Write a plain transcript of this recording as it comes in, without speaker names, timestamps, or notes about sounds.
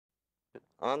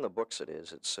On the books it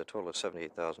is. It's a total of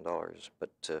 $78,000, but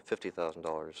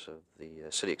 $50,000 of the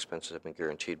city expenses have been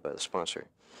guaranteed by the sponsor.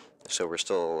 So we're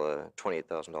still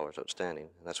 $28,000 outstanding,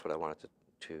 and that's what I wanted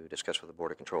to discuss with the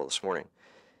Board of Control this morning.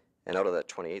 And out of that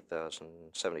 $28,000,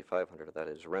 $7,500 of that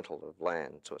is rental of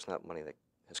land, so it's not money that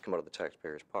has come out of the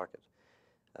taxpayer's pocket.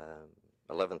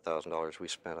 $11,000 we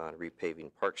spent on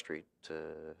repaving Park Street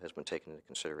has been taken into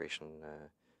consideration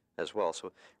as well.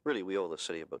 So really we owe the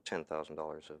city about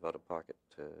 $10,000 of out-of-pocket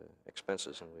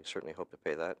expenses, and we certainly hope to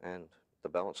pay that and the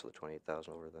balance of the $28,000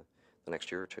 over the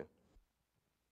next year or two.